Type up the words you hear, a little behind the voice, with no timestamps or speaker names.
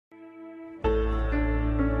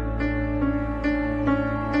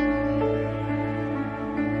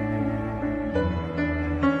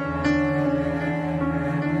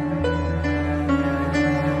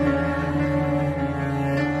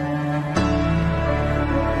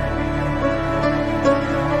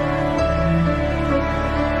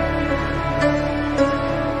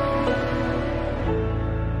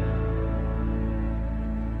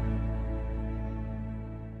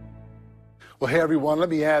everyone. Let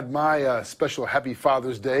me add my special Happy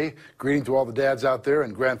Father's Day greeting to all the dads out there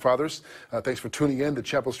and grandfathers. Thanks for tuning in to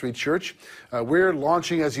Chapel Street Church. We're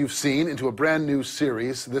launching, as you've seen, into a brand new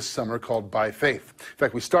series this summer called By Faith. In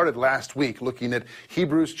fact, we started last week looking at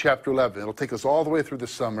Hebrews chapter 11. It'll take us all the way through the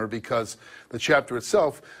summer because the chapter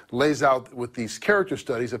itself lays out with these character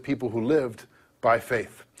studies of people who lived by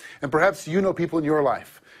faith. And perhaps you know people in your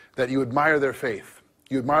life that you admire their faith.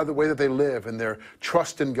 You admire the way that they live and their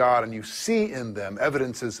trust in God, and you see in them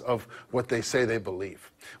evidences of what they say they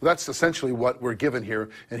believe. Well, that's essentially what we're given here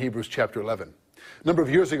in Hebrews chapter 11. A number of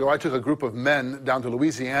years ago, I took a group of men down to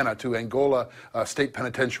Louisiana to Angola State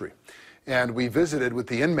Penitentiary, and we visited with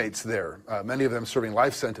the inmates there, many of them serving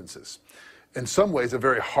life sentences. In some ways, a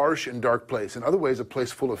very harsh and dark place. In other ways, a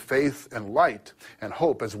place full of faith and light and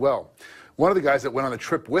hope as well. One of the guys that went on the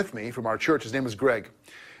trip with me from our church, his name was Greg.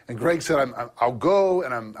 And Greg said, I'll go,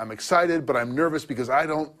 and I'm excited, but I'm nervous because I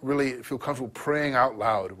don't really feel comfortable praying out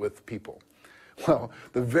loud with people. Well,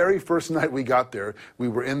 the very first night we got there, we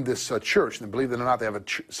were in this church, and believe it or not, they have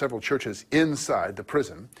several churches inside the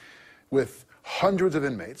prison with hundreds of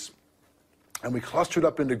inmates, and we clustered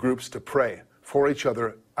up into groups to pray for each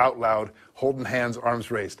other out loud, holding hands, arms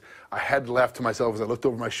raised. I had to laugh to myself as I looked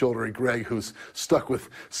over my shoulder at Greg, who's stuck with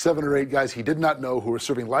 7 or 8 guys he did not know who were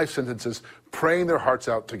serving life sentences, praying their hearts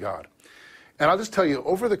out to God. And I'll just tell you,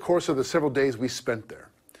 over the course of the several days we spent there,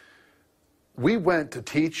 we went to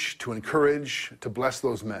teach, to encourage, to bless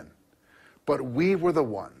those men. But we were the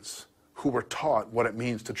ones who were taught what it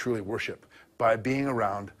means to truly worship by being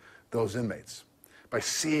around those inmates, by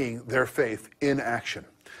seeing their faith in action.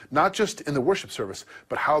 Not just in the worship service,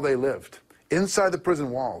 but how they lived. Inside the prison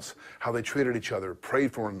walls, how they treated each other,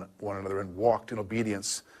 prayed for one another, and walked in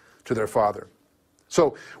obedience to their Father.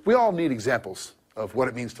 So we all need examples of what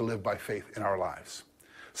it means to live by faith in our lives.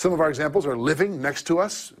 Some of our examples are living next to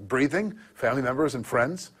us, breathing, family members and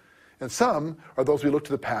friends. And some are those we look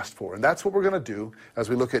to the past for. And that's what we're going to do as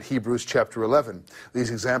we look at Hebrews chapter 11.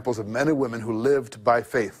 These examples of men and women who lived by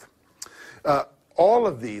faith. All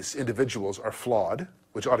of these individuals are flawed,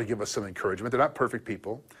 which ought to give us some encouragement. They're not perfect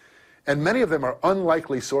people. And many of them are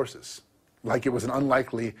unlikely sources. Like it was an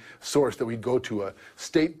unlikely source that we'd go to a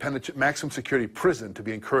state maximum security prison to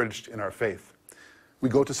be encouraged in our faith. We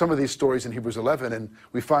go to some of these stories in Hebrews 11 and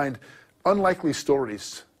we find unlikely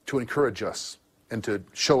stories to encourage us and to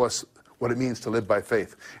show us what it means to live by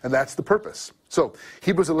faith. And that's the purpose. So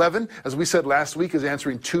Hebrews 11, as we said last week, is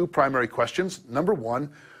answering 2 primary questions. Number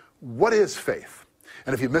 1, what is faith?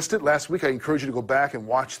 And if you missed it last week, I encourage you to go back and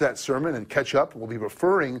watch that sermon and catch up. We'll be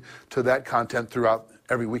referring to that content throughout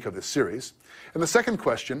every week of this series. And the second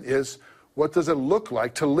question is, what does it look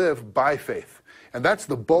like to live by faith? And that's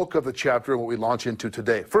the bulk of the chapter and what we launch into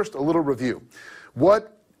today. First, a little review.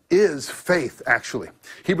 What is faith, actually?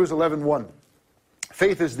 Hebrews 11:1.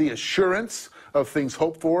 Faith is the assurance of things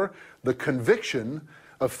hoped for, the conviction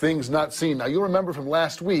of things not seen. Now, you'll remember from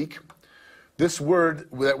last week, this word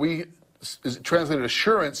that is translated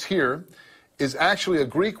assurance here is actually a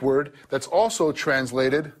Greek word that's also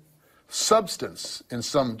translated substance in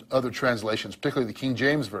some other translations, particularly the King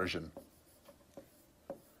James Version.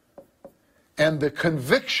 And the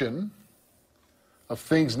conviction of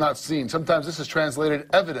things not seen. Sometimes this is translated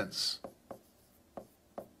evidence.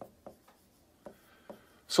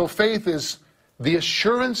 So faith is the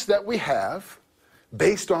assurance that we have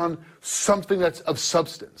based on something that's of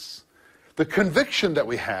substance. The conviction that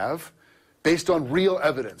we have based on real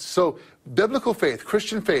evidence. So biblical faith,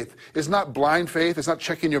 Christian faith, is not blind faith. It's not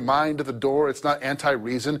checking your mind at the door. It's not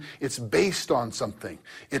anti-reason. It's based on something.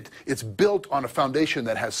 It's built on a foundation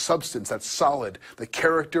that has substance, that's solid, the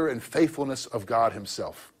character and faithfulness of God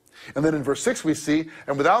himself. And then in verse 6 we see,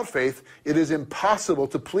 and without faith it is impossible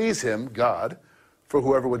to please him, God, for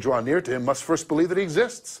whoever would draw near to him must first believe that he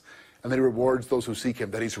exists, and that he rewards those who seek him,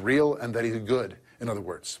 that he's real and that he's good, in other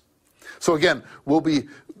words. So again, we'll be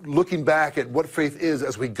looking back at what faith is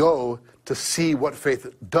as we go to see what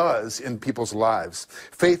faith does in people's lives.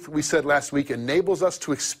 Faith, we said last week, enables us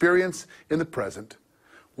to experience in the present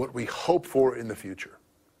what we hope for in the future.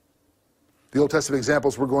 The Old Testament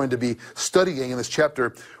examples we're going to be studying in this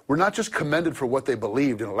chapter were not just commended for what they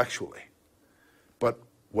believed intellectually, but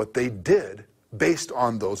what they did based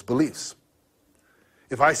on those beliefs.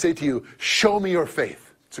 If I say to you, show me your faith,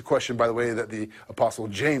 it's a question, by the way, that the Apostle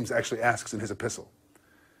James actually asks in his epistle.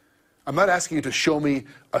 I'm not asking you to show me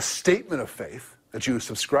a statement of faith that you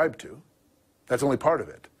subscribe to. That's only part of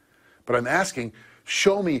it. But I'm asking,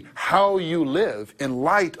 show me how you live in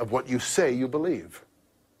light of what you say you believe.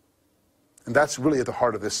 And that's really at the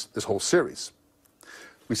heart of this whole series.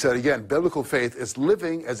 We said again, biblical faith is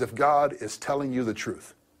living as if God is telling you the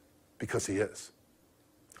truth, because he is.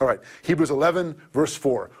 All right, Hebrews 11, verse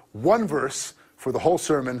 4. One verse for the whole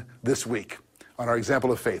sermon this week on our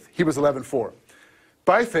example of faith. Hebrews 11, 4.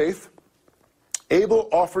 By faith, Abel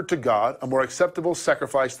offered to God a more acceptable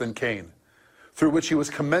sacrifice than Cain, through which he was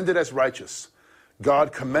commended as righteous,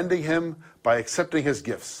 God commending him by accepting his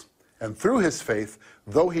gifts. And through his faith,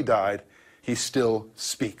 though he died, he still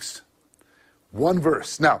speaks. One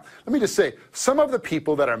verse. Now, let me just say, some of the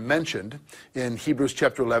people that are mentioned in Hebrews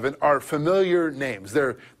chapter 11 are familiar names.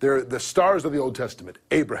 They're the stars of the Old Testament: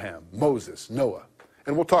 Abraham, Moses, Noah.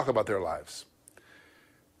 And we'll talk about their lives.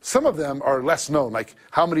 Some of them are less known, like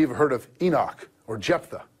how many have heard of Enoch or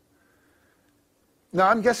Jephthah? Now,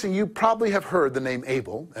 I'm guessing you probably have heard the name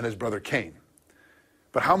Abel and his brother Cain.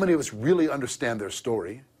 But how many of us really understand their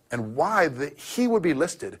story and why he would be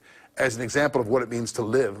listed as an example of what it means to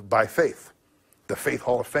live by faith? The Faith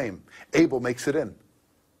Hall of Fame. Abel makes it in.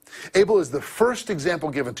 Abel is the first example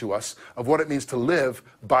given to us of what it means to live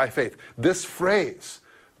by faith. This phrase,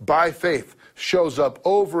 by faith, shows up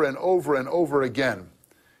over and over and over again.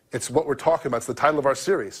 It's what we're talking about. It's the title of our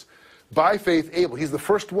series. By faith, Abel. He's the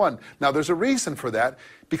first one. Now, there's a reason for that,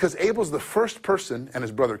 because Abel's the first person, and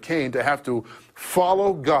his brother Cain, to have to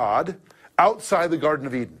follow God outside the Garden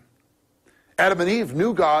of Eden. Adam and Eve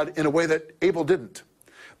knew God in a way that Abel didn't.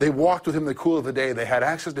 They walked with him in the cool of the day. They had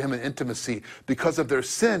access to him in intimacy. Because of their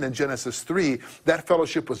sin in Genesis 3, that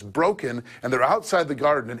fellowship was broken, and they're outside the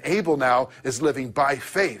garden, and Abel now is living by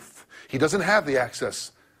faith. He doesn't have the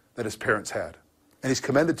access that his parents had. And he's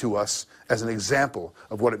commended to us as an example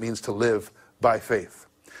of what it means to live by faith.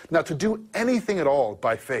 Now, to do anything at all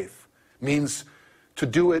by faith means to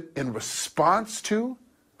do it in response to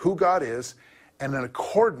who God is and in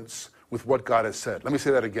accordance with what God has said. Let me say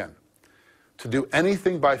that again. To do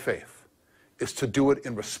anything by faith is to do it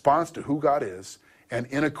in response to who God is and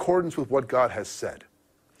in accordance with what God has said.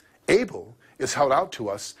 Abel is held out to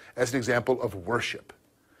us as an example of worship.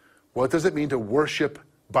 What does it mean to worship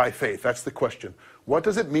by faith? That's the question. What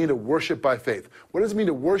does it mean to worship by faith? What does it mean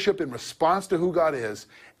to worship in response to who God is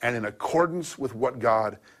and in accordance with what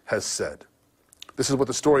God has said? This is what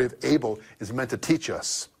the story of Abel is meant to teach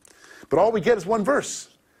us. But all we get is one verse.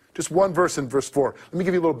 Just one verse in verse 4. Let me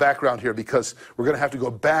give you a little background here, because we're going to have to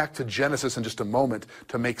go back to Genesis in just a moment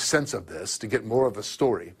to make sense of this, to get more of the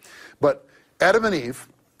story. But Adam and Eve,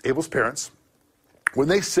 Abel's parents, when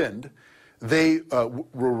they sinned, they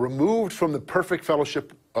were removed from the perfect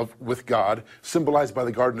fellowship with God, symbolized by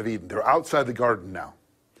the Garden of Eden. They're outside the garden now.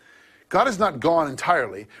 God is not gone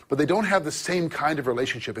entirely, but they don't have the same kind of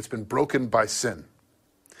relationship. It's been broken by sin.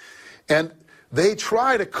 And they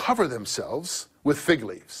try to cover themselves with fig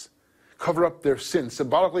leaves, cover up their sin,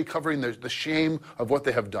 symbolically covering the shame of what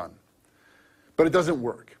they have done. But it doesn't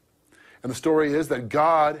work. And the story is that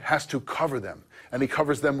God has to cover them, and he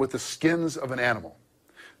covers them with the skins of an animal.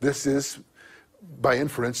 This is, by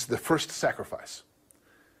inference, the first sacrifice.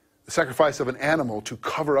 The sacrifice of an animal to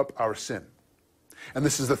cover up our sin. And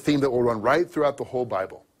this is the theme that will run right throughout the whole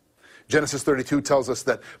Bible. Genesis 32 tells us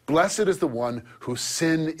that blessed is the one whose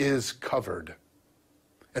sin is covered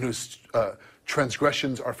and whose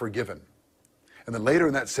transgressions are forgiven. And then later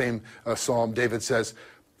in that same psalm, David says,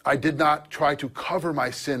 I did not try to cover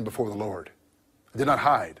my sin before the Lord. I did not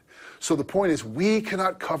hide. So the point is, we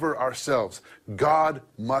cannot cover ourselves. God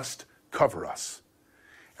must cover us.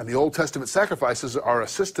 And the Old Testament sacrifices are a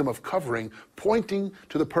system of covering, pointing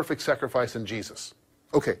to the perfect sacrifice in Jesus.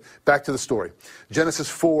 Okay, back to the story. Genesis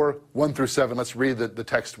 4, 1 through 7. Let's read the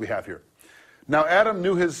text we have here. Now Adam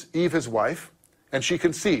knew Eve, his wife, and she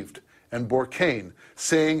conceived and bore Cain,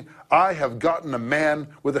 saying, I have gotten a man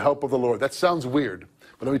with the help of the Lord. That sounds weird,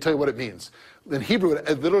 but let me tell you what it means. In Hebrew,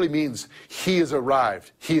 it literally means, he is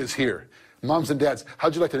arrived, he is here. Moms and dads,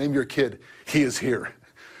 how'd you like to name your kid? He is here.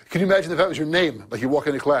 Can you imagine if that was your name, like you walk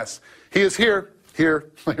into class? He is here,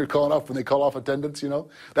 like you're calling off when they call off attendance, you know?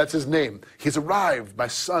 That's his name. He's arrived, my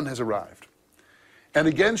son has arrived. And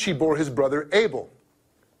again she bore his brother Abel.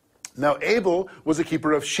 Now Abel was a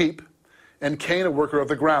keeper of sheep, and Cain a worker of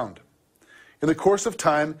the ground. In the course of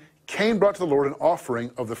time, Cain brought to the Lord an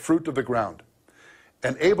offering of the fruit of the ground.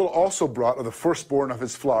 And Abel also brought of the firstborn of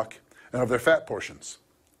his flock and of their fat portions.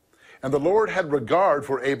 And the Lord had regard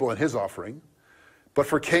for Abel and his offering, but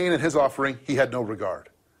for Cain and his offering he had no regard.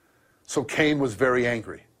 So Cain was very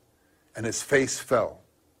angry, and his face fell.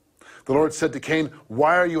 The Lord said to Cain,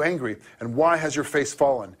 why are you angry, and why has your face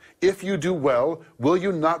fallen? If you do well, will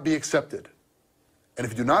you not be accepted? And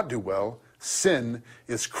if you do not do well, sin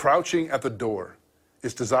is crouching at the door.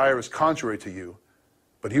 Its desire is contrary to you,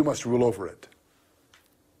 but you must rule over it.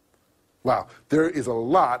 Wow, there is a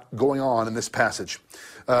lot going on in this passage.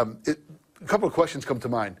 A couple of questions come to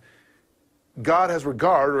mind. God has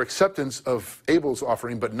regard or acceptance of Abel's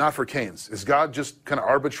offering, but not for Cain's? Is God just kind of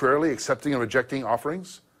arbitrarily accepting and rejecting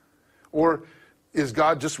offerings? Or is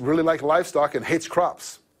God just really like livestock and hates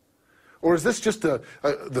crops? Or is this just the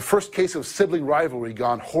first case of sibling rivalry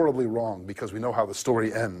gone horribly wrong, because we know how the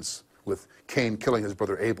story ends with Cain killing his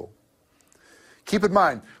brother Abel? Keep in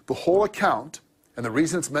mind, the whole account, and the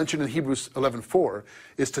reason it's mentioned in Hebrews 11:4,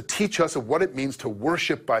 is to teach us of what it means to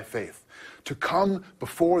worship by faith, to come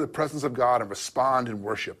before the presence of God and respond in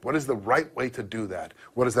worship. What is the right way to do that?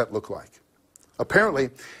 What does that look like? Apparently,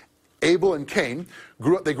 Abel and Cain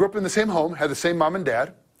grew up in the same home, had the same mom and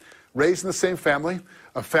dad, raised in the same family,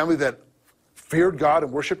 a family that feared God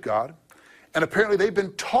and worshiped God. And apparently they've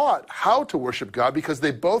been taught how to worship God, because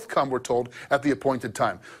they both come, we're told, at the appointed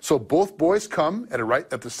time. So both boys come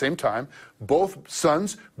at the same time. Both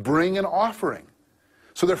sons bring an offering.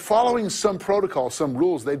 So they're following some protocol, some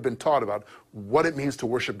rules they've been taught about what it means to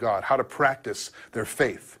worship God, how to practice their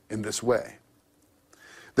faith in this way.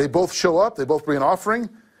 They both show up, they both bring an offering,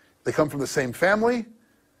 they come from the same family.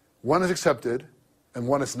 One is accepted and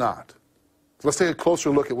one is not. So let's take a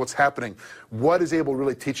closer look at what's happening. What is Abel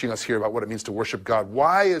really teaching us here about what it means to worship God?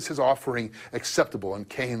 Why is his offering acceptable and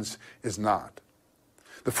Cain's is not?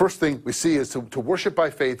 The first thing we see is to worship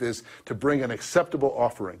by faith is to bring an acceptable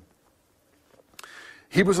offering.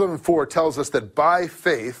 Hebrews 11:4 tells us that by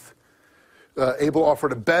faith, Abel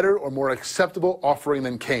offered a better or more acceptable offering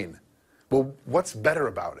than Cain. Well, what's better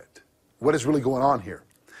about it? What is really going on here?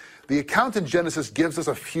 The account in Genesis gives us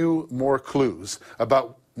a few more clues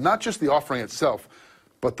about not just the offering itself,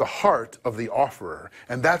 but the heart of the offerer.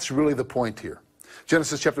 And that's really the point here.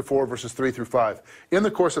 Genesis chapter 4, verses 3 through 5. In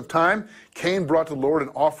the course of time, Cain brought to the Lord an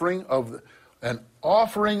offering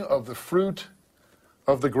of the fruit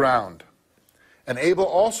of the ground. And Abel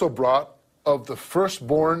also brought of the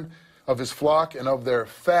firstborn of his flock and of their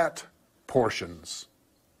fat portions.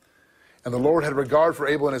 And the Lord had regard for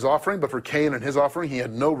Abel and his offering, but for Cain and his offering he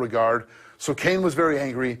had no regard. So Cain was very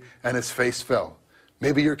angry, and his face fell.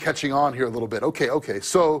 Maybe you're catching on here a little bit. Okay.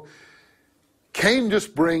 So Cain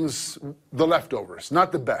just brings the leftovers,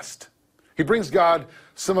 not the best. He brings God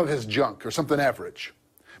some of his junk or something average.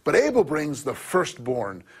 But Abel brings the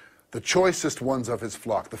firstborn, the choicest ones of his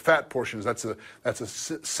flock, the fat portions. That's a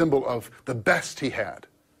symbol of the best he had.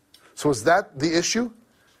 So is that the issue?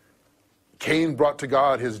 Cain brought to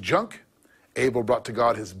God his junk. Abel brought to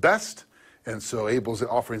God his best. And so Abel's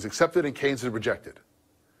offering is accepted and Cain's is rejected.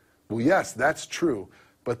 Well, yes, that's true,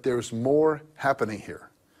 but there's more happening here.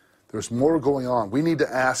 There's more going on. We need to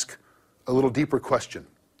ask a little deeper question.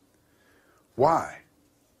 Why?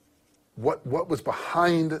 What was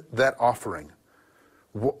behind that offering?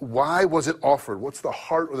 Why was it offered? What's the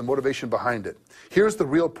heart or the motivation behind it? Here's the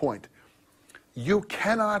real point. You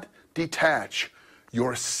cannot detach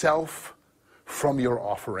yourself from your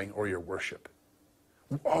offering or your worship.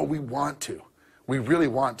 Oh, we want to. We really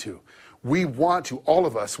want to. We want to, all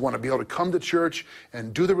of us want to be able to come to church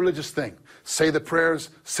and do the religious thing. Say the prayers,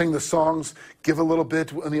 sing the songs, give a little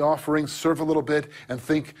bit in the offering, serve a little bit, and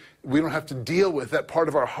think we don't have to deal with that part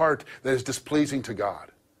of our heart that is displeasing to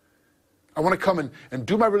God. I want to come and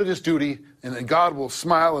do my religious duty, and then God will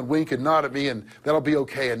smile and wink and nod at me, and that'll be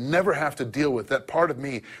okay, and never have to deal with that part of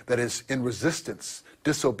me that is in resistance,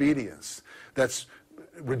 disobedience, that's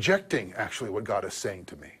rejecting actually what God is saying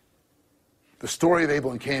to me. The story of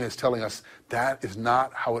Abel and Cain is telling us that is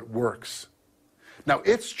not how it works. Now,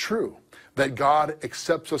 it's true that God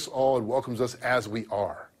accepts us all and welcomes us as we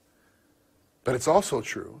are. But it's also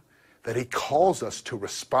true that he calls us to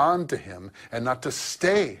respond to him and not to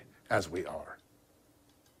stay as we are.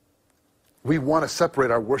 We want to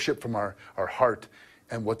separate our worship from our heart.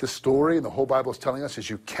 And what this story and the whole Bible is telling us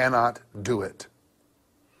is you cannot do it.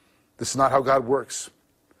 This is not how God works.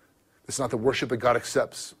 This is not the worship that God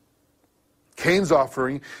accepts. Cain's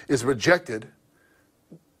offering is rejected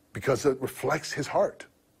because it reflects his heart.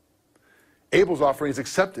 Abel's offering is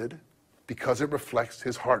accepted because it reflects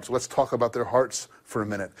his heart. So let's talk about their hearts for a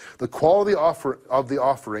minute. The quality of the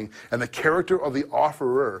offering and the character of the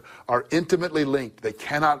offerer are intimately linked. They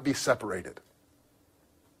cannot be separated.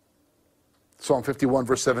 Psalm 51,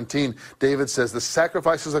 verse 17, David says, "The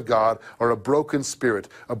sacrifices of God are a broken spirit,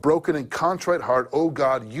 a broken and contrite heart. O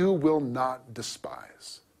God, you will not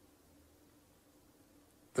despise."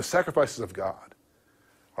 The sacrifices of God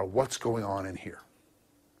are what's going on in here.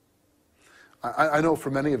 I know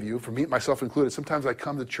for many of you, for me, myself included, sometimes I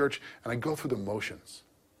come to church and I go through the motions.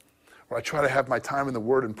 Or I try to have my time in the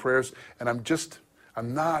Word and prayers, and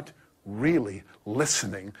I'm not really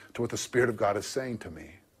listening to what the Spirit of God is saying to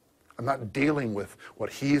me. I'm not dealing with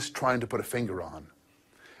what He's trying to put a finger on.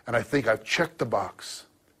 And I think I've checked the box.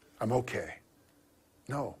 I'm okay.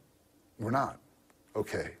 No, we're not.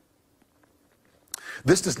 Okay.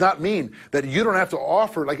 This does not mean that you don't have to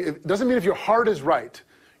offer, like, it doesn't mean if your heart is right,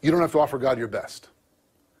 you don't have to offer God your best.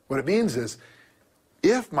 What it means is,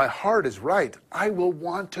 if my heart is right, I will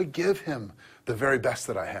want to give him the very best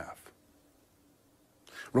that I have.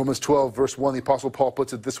 Romans 12, verse 1, the Apostle Paul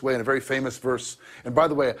puts it this way in a very famous verse. And by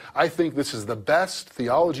the way, I think this is the best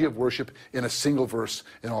theology of worship in a single verse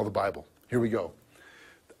in all the Bible. Here we go.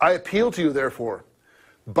 I appeal to you, therefore,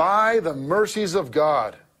 by the mercies of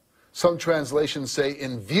God, some translations say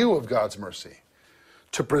in view of God's mercy,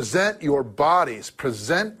 to present your bodies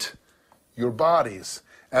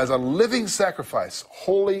as a living sacrifice,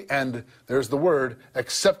 holy and, there's the word,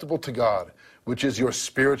 acceptable to God, which is your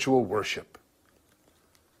spiritual worship.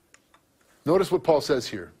 Notice what Paul says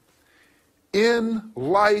here. In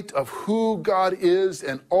light of who God is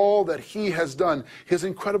and all that he has done, his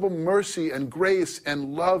incredible mercy and grace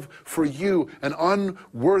and love for you, an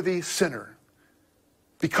unworthy sinner,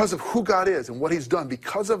 because of who God is and what he's done,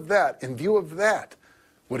 because of that, in view of that,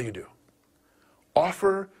 what do?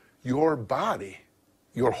 Offer your body,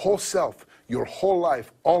 your whole self, your whole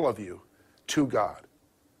life, all of you, to God.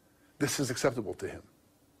 This is acceptable to him.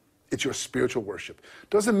 It's your spiritual worship.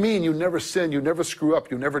 Doesn't mean you never sin, you never screw up,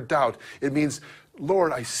 you never doubt. It means,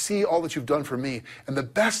 Lord, I see all that you've done for me, and the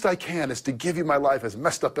best I can is to give you my life, as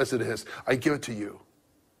messed up as it is. I give it to you.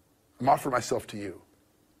 I'm offering myself to you.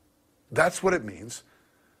 That's what it means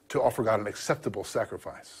to offer God an acceptable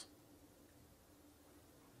sacrifice.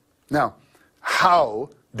 Now,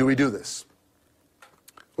 how do we do this?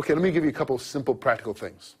 Okay, let me give you a couple of simple practical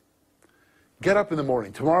things. Get up in the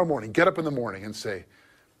morning, tomorrow morning, get up in the morning and say,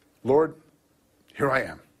 Lord, here I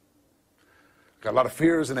am. I've got a lot of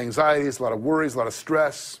fears and anxieties, a lot of worries, a lot of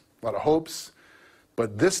stress, a lot of hopes.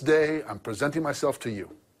 But this day, I'm presenting myself to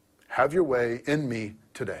you. Have your way in me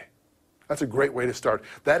today. That's a great way to start.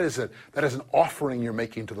 That is an offering you're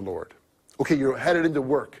making to the Lord. Okay, you're headed into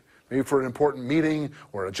work, maybe for an important meeting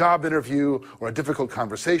or a job interview or a difficult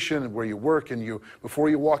conversation where you work, and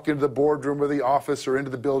before you walk into the boardroom or the office or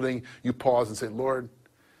into the building, you pause and say, Lord,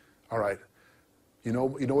 all right, you know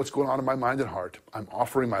what's going on in my mind and heart. I'm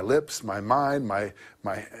offering my lips, my mind, my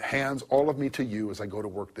hands, all of me to you as I go to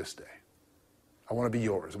work this day. I want to be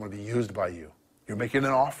yours. I want to be used by you. You're making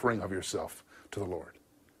an offering of yourself to the Lord.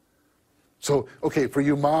 So, okay, for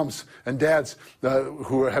you moms and dads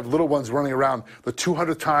who have little ones running around, the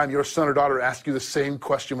 200th time your son or daughter asks you the same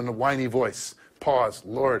question in a whiny voice, pause.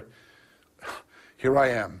 Lord, here I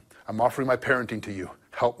am. I'm offering my parenting to you.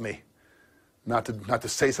 Help me. Not to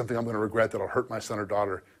say something I'm going to regret that'll hurt my son or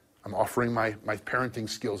daughter. I'm offering my parenting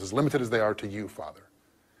skills, as limited as they are, to you, Father.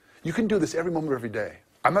 You can do this every moment of every day.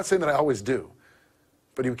 I'm not saying that I always do,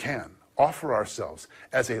 but you can. Offer ourselves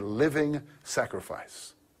as a living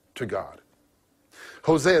sacrifice to God.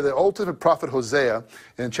 Hosea, the Old Testament prophet Hosea,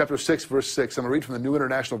 in chapter 6, verse 6, I'm going to read from the New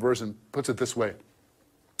International Version, puts it this way.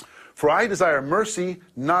 For I desire mercy,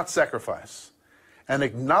 not sacrifice, an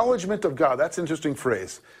acknowledgement of God. That's an interesting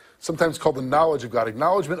phrase. Sometimes called the knowledge of God.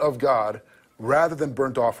 Acknowledgement of God rather than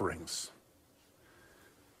burnt offerings.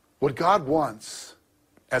 What God wants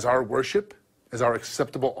as our worship, as our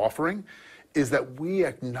acceptable offering, is that we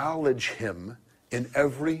acknowledge him in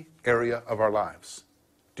every area of our lives.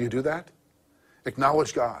 Do you do that?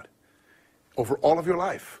 Acknowledge God over all of your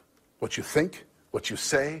life. What you think, what you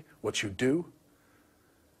say, what you do.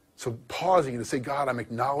 So pausing to say, God, I'm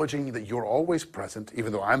acknowledging that you're always present,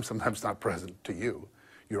 even though I'm sometimes not present to you.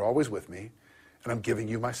 You're always with me, and I'm giving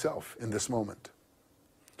you myself in this moment.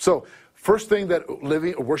 So, first thing that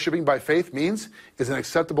worshiping by faith means is an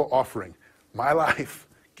acceptable offering. My life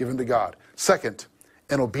given to God. Second,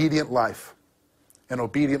 an obedient life. An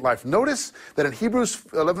obedient life. Notice that in Hebrews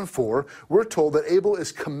 11:4, we're told that Abel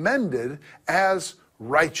is commended as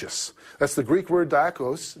righteous. That's the Greek word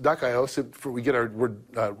dikaios. We get our word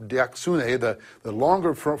diaksune, the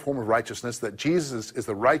longer form of righteousness, that Jesus is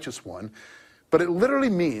the righteous one. But it literally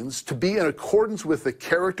means to be in accordance with the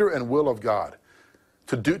character and will of God.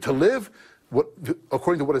 To live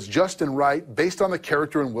according to what is just and right, based on the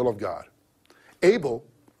character and will of God. Abel,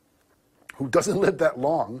 who doesn't live that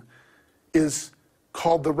long, is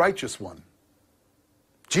called the righteous one.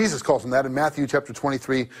 Jesus calls him that in Matthew chapter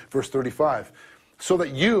 23, verse 35. So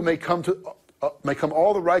that you may come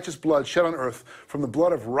all the righteous blood shed on earth from the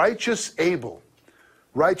blood of righteous Abel.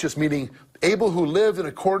 Righteous meaning Abel who lived in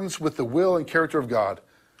accordance with the will and character of God.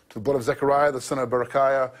 To the blood of Zechariah, the son of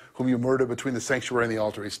Berechiah, whom you murdered between the sanctuary and the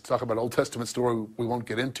altar. He's talking about an Old Testament story we won't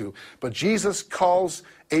get into. But Jesus calls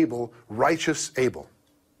Abel righteous Abel.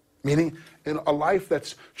 Meaning in a life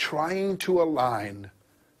that's trying to align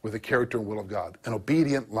with the character and will of God. An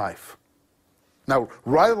obedient life. Now,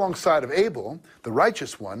 right alongside of Abel, the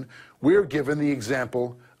righteous one, we're given the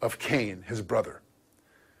example of Cain, his brother,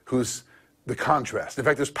 who's the contrast. In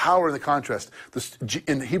fact, there's power in the contrast.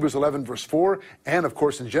 In Hebrews 11, verse 4, and of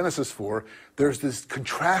course in Genesis 4, there's these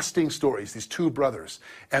contrasting stories, these two brothers.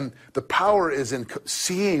 And the power is in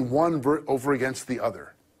seeing one over against the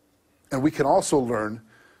other. And we can also learn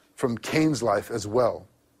from Cain's life as well.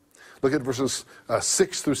 Look at verses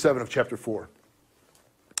 6 through 7 of chapter 4.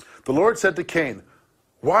 The Lord said to Cain,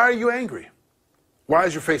 "Why are you angry? Why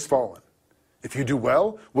is your face fallen? If you do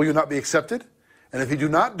well, will you not be accepted? And if you do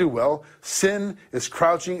not do well, sin is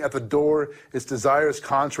crouching at the door. Its desire is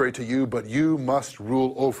contrary to you, but you must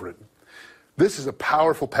rule over it." This is a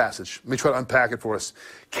powerful passage. Let me try to unpack it for us.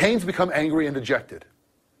 Cain's become angry and dejected.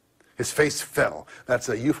 His face fell. That's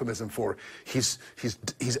a euphemism for he's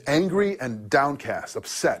angry and downcast,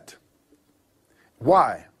 upset.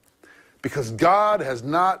 Why? Because God has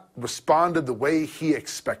not responded the way he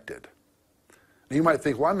expected. Now you might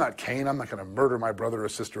think, well, I'm not Cain. I'm not going to murder my brother or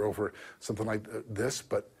sister over something like this.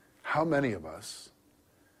 But how many of us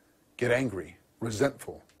get angry,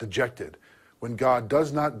 resentful, dejected when God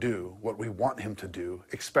does not do what we want him to do,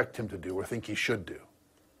 expect him to do, or think he should do?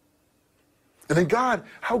 And then God,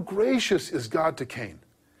 how gracious is God to Cain?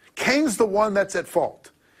 Cain's the one that's at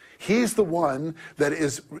fault. He's the one that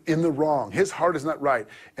is in the wrong. His heart is not right.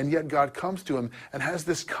 And yet God comes to him and has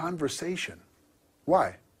this conversation.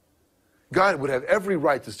 Why? God would have every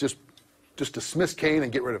right to just dismiss Cain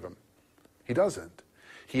and get rid of him. He doesn't.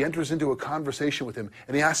 He enters into a conversation with him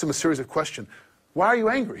and he asks him a series of questions. Why are you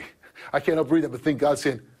angry? I can't help reading that but think God's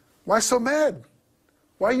saying, why so mad?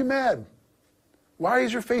 Why are you mad? Why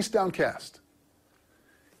is your face downcast?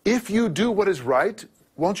 If you do what is right,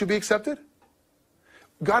 won't you be accepted?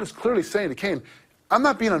 God is clearly saying to Cain, I'm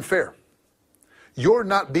not being unfair. You're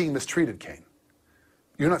not being mistreated, Cain.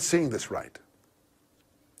 You're not seeing this right.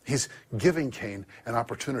 He's giving Cain an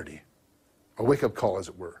opportunity, a wake-up call, as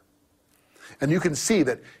it were. And you can see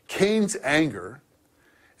that Cain's anger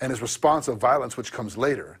and his response of violence, which comes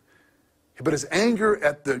later, but his anger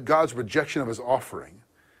at God's rejection of his offering,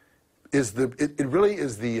 it really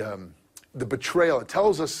is the betrayal. It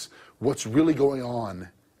tells us what's really going on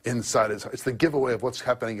inside his heart. It's the giveaway of what's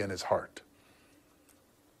happening in his heart.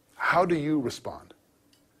 How do you respond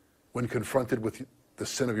when confronted with the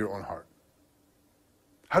sin of your own heart?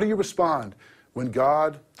 How do you respond when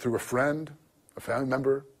God, through a friend, a family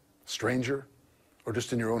member, a stranger, or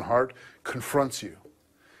just in your own heart, confronts you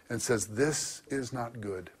and says, this is not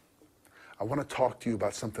good. I want to talk to you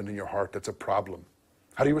about something in your heart that's a problem.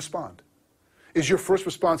 How do you respond? Is your first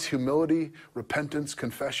response humility, repentance,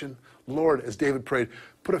 confession? Lord, as David prayed,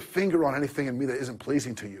 put a finger on anything in me that isn't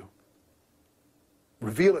pleasing to you.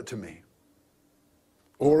 Reveal it to me.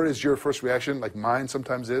 Or is your first reaction, like mine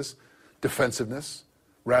sometimes is, defensiveness,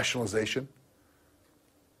 rationalization,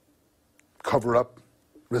 cover up,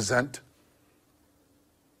 resent?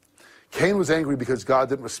 Cain was angry because God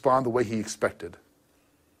didn't respond the way he expected.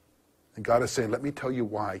 And God is saying, let me tell you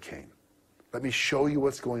why, Cain. Let me show you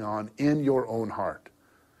what's going on in your own heart.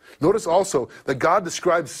 Notice also that God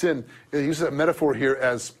describes sin, he uses a metaphor here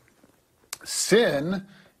as sin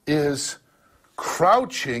is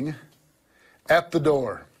crouching at the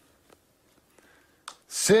door.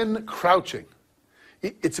 Sin crouching.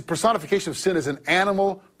 It's a personification of sin as an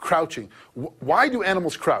animal crouching. Why do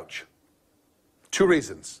animals crouch? Two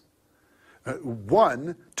reasons.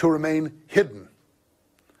 One, to remain hidden.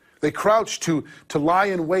 They crouch to lie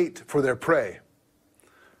in wait for their prey.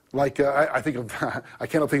 Like I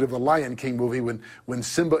cannot think of the Lion King movie when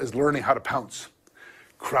Simba is learning how to pounce,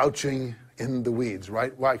 crouching in the weeds,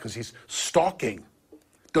 right? Why? Because he's stalking,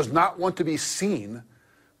 does not want to be seen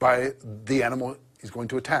by the animal he's going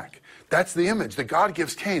to attack. That's the image that God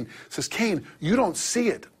gives Cain. Says, Cain, you don't see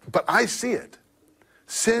it, but I see it.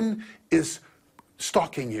 Sin is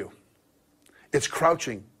stalking you. It's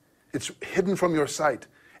crouching. It's hidden from your sight.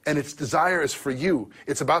 And its desire is for you.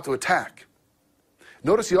 It's about to attack.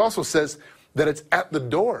 Notice he also says that it's at the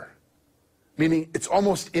door, meaning it's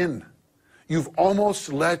almost in. You've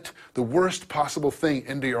almost let the worst possible thing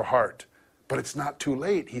into your heart, but it's not too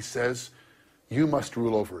late. He says, you must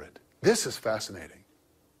rule over it. This is fascinating.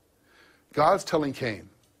 God's telling Cain,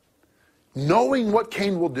 knowing what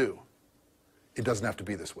Cain will do, it doesn't have to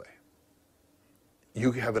be this way.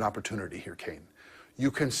 You have an opportunity here, Cain. You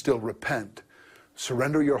can still repent,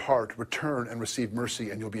 surrender your heart, return and receive mercy,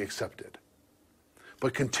 and you'll be accepted.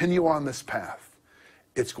 But continue on this path.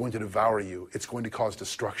 It's going to devour you. It's going to cause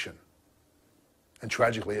destruction. And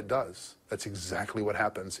tragically, it does. That's exactly what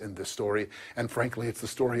happens in this story. And frankly, it's the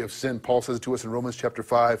story of sin. Paul says it to us in Romans chapter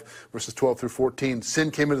 5, verses 12 through 14.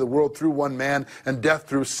 Sin came into the world through one man, and death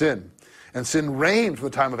through sin. And sin reigned from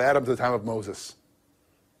the time of Adam to the time of Moses.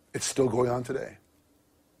 It's still going on today.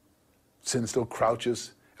 Sin still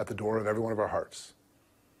crouches at the door of every one of our hearts,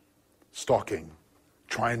 stalking,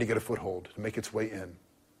 trying to get a foothold, to make its way in,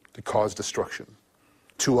 to cause destruction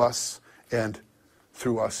to us and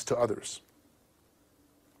through us to others.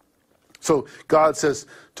 So God says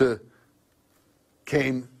to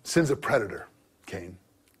Cain, sin's a predator, Cain.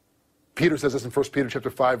 Peter says this in 1 Peter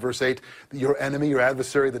chapter 5, verse 8, your enemy, your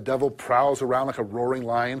adversary, the devil, prowls around like a roaring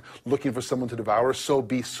lion, looking for someone to devour. So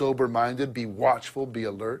be sober-minded, be watchful, be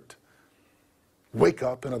alert. Wake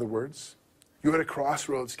up, in other words. You're at a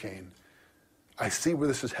crossroads, Cain. I see where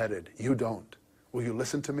this is headed. You don't. Will you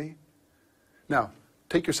listen to me? Now,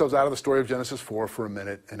 take yourselves out of the story of Genesis 4 for a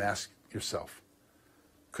minute and ask yourself,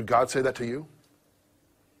 could God say that to you?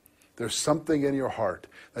 There's something in your heart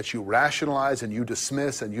that you rationalize and you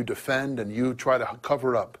dismiss and you defend and you try to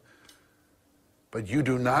cover up, but you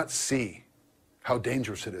do not see how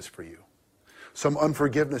dangerous it is for you. Some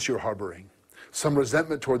unforgiveness you're harboring, some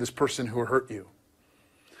resentment toward this person who hurt you,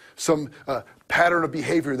 some pattern of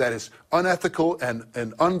behavior that is unethical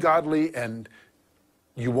and ungodly, and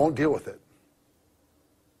you won't deal with it.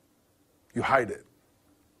 You hide it.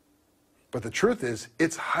 But the truth is,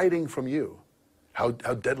 it's hiding from you how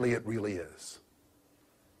deadly it really is.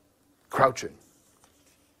 Crouching.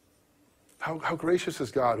 How gracious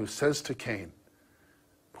is God who says to Cain,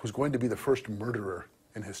 who's going to be the first murderer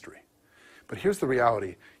in history. But here's the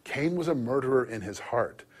reality. Cain was a murderer in his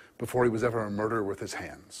heart before he was ever a murderer with his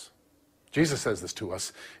hands. Jesus says this to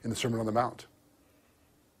us in the Sermon on the Mount.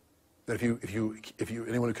 That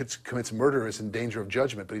anyone who commits murder is in danger of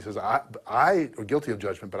judgment. But he says, I are guilty of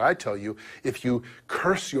judgment, but I tell you, if you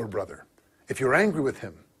curse your brother, if you're angry with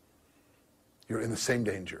him, you're in the same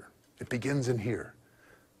danger. It begins in here.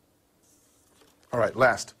 All right,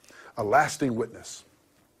 last, a lasting witness.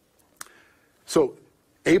 So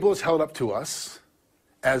Abel is held up to us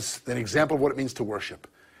as an example of what it means to worship.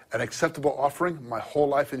 An acceptable offering, my whole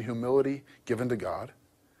life in humility given to God.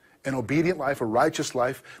 An obedient life, a righteous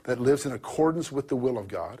life that lives in accordance with the will of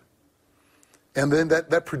God. And then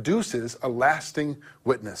that produces a lasting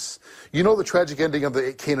witness. You know the tragic ending of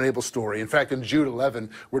the Cain and Abel story. In fact, in Jude 11,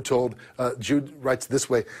 we're told, Jude writes this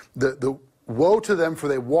way, the woe to them, for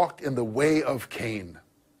they walked in the way of Cain.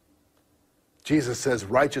 Jesus says,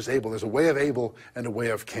 righteous Abel. There's a way of Abel and a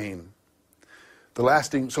way of Cain. The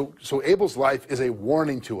lasting, so Abel's life is a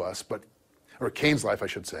warning to us, or Cain's life, I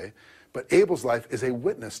should say, but Abel's life is a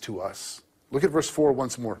witness to us. Look at verse 4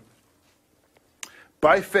 once more.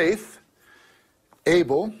 By faith,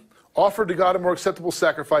 Abel offered to God a more acceptable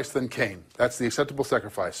sacrifice than Cain. That's the acceptable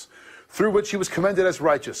sacrifice, through which he was commended as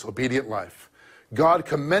righteous, obedient life. God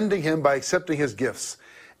commending him by accepting his gifts.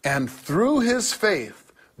 And through his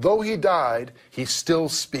faith, though he died, he still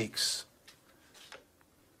speaks.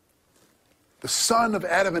 The son of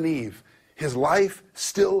Adam and Eve, his life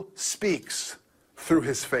still speaks through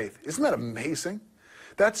his faith. Isn't that amazing?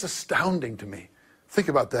 That's astounding to me. Think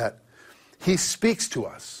about that. He speaks to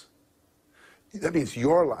us. That means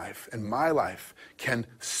your life and my life can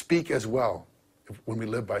speak as well when we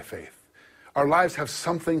live by faith. Our lives have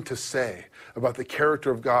something to say about the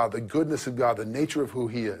character of God, the goodness of God, the nature of who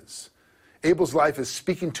he is. Abel's life is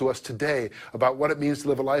speaking to us today about what it means to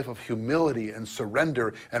live a life of humility and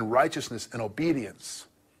surrender and righteousness and obedience,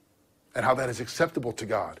 and how that is acceptable to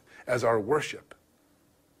God as our worship.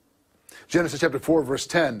 Genesis chapter 4, verse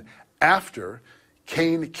 10, after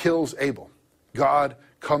Cain kills Abel, God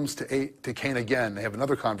comes to Cain again. They have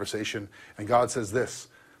another conversation, and God says this,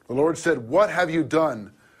 the Lord said, what have you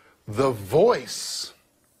done? The voice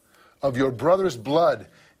of your brother's blood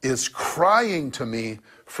is crying to me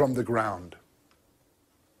from the ground.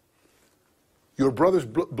 Your brother's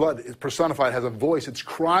blood is personified, has a voice. It's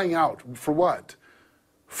crying out. For what?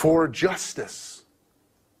 For justice.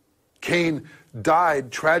 Cain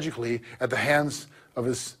died tragically at the hands of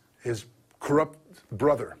his corrupt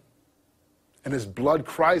brother. And his blood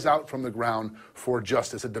cries out from the ground for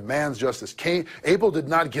justice. It demands justice. Abel did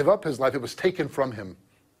not give up his life. It was taken from him.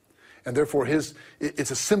 And therefore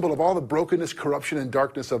it's a symbol of all the brokenness, corruption, and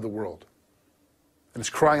darkness of the world. And it's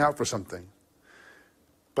crying out for something.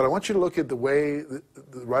 But I want you to look at the way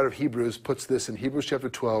the writer of Hebrews puts this in Hebrews chapter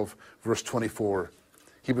 12, verse 24.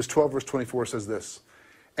 Hebrews 12, verse 24 says this,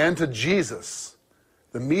 and to Jesus,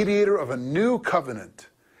 the mediator of a new covenant,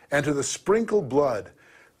 and to the sprinkled blood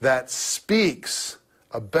that speaks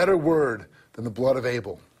a better word than the blood of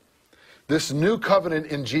Abel. This new covenant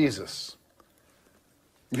in Jesus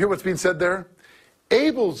You hear what's being said there?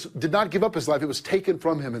 Abel's did not give up his life. It was taken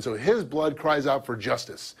from him. And so his blood cries out for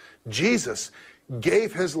justice. Jesus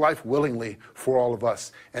gave his life willingly for all of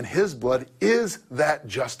us. And his blood is that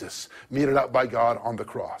justice meted out by God on the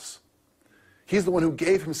cross. He's the one who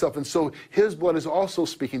gave himself. And so his blood is also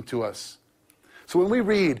speaking to us. So when we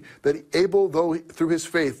read that Abel, though through his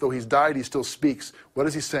faith, though he's died, he still speaks, what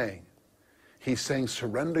is he saying? He's saying,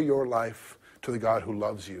 surrender your life to the God who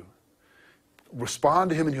loves you. Respond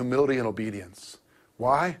to him in humility and obedience.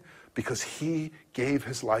 Why? Because he gave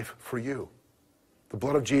his life for you. The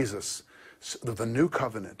blood of Jesus, the new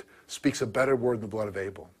covenant, speaks a better word than the blood of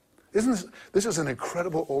Abel. This is an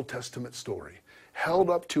incredible Old Testament story held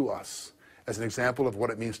up to us as an example of what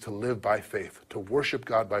it means to live by faith, to worship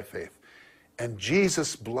God by faith. And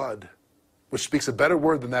Jesus' blood, which speaks a better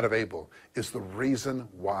word than that of Abel, is the reason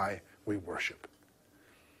why we worship.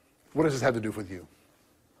 What does this have to do with you?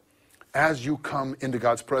 As you come into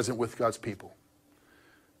God's presence with God's people,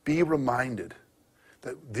 be reminded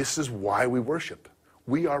that this is why we worship.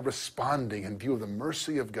 We are responding in view of the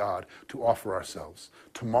mercy of God to offer ourselves.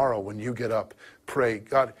 Tomorrow, when you get up, pray,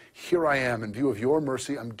 God, here I am in view of your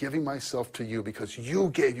mercy. I'm giving myself to you because you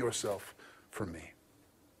gave yourself for me.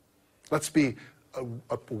 Let's be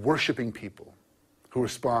a worshiping people who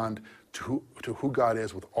respond to who God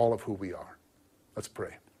is with all of who we are. Let's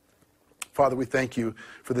pray. Father, we thank you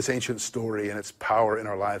for this ancient story and its power in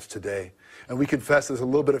our lives today. And we confess there's a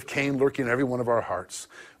little bit of Cain lurking in every one of our hearts.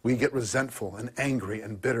 We get resentful and angry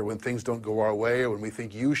and bitter when things don't go our way or when we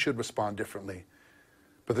think you should respond differently.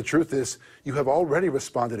 But the truth is, you have already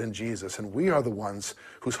responded in Jesus, and we are the ones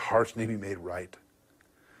whose hearts need to be made right.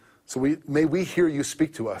 So may we hear you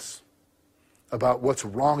speak to us about what's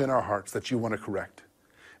wrong in our hearts that you want to correct.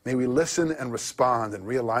 May we listen and respond and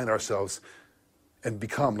realign ourselves and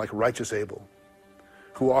become like righteous Abel,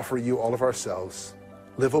 who offer you all of ourselves,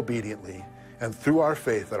 live obediently, and through our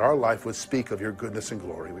faith that our life would speak of your goodness and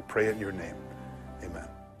glory. We pray it in your name. Amen.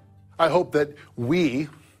 I hope that we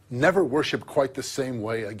never worship quite the same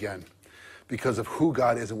way again because of who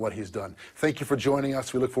God is and what he's done. Thank you for joining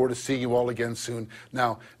us. We look forward to seeing you all again soon.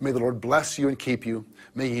 Now, may the Lord bless you and keep you.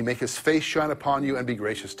 May he make his face shine upon you and be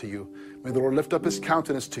gracious to you. May the Lord lift up his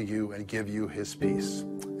countenance to you and give you his peace.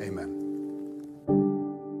 Amen.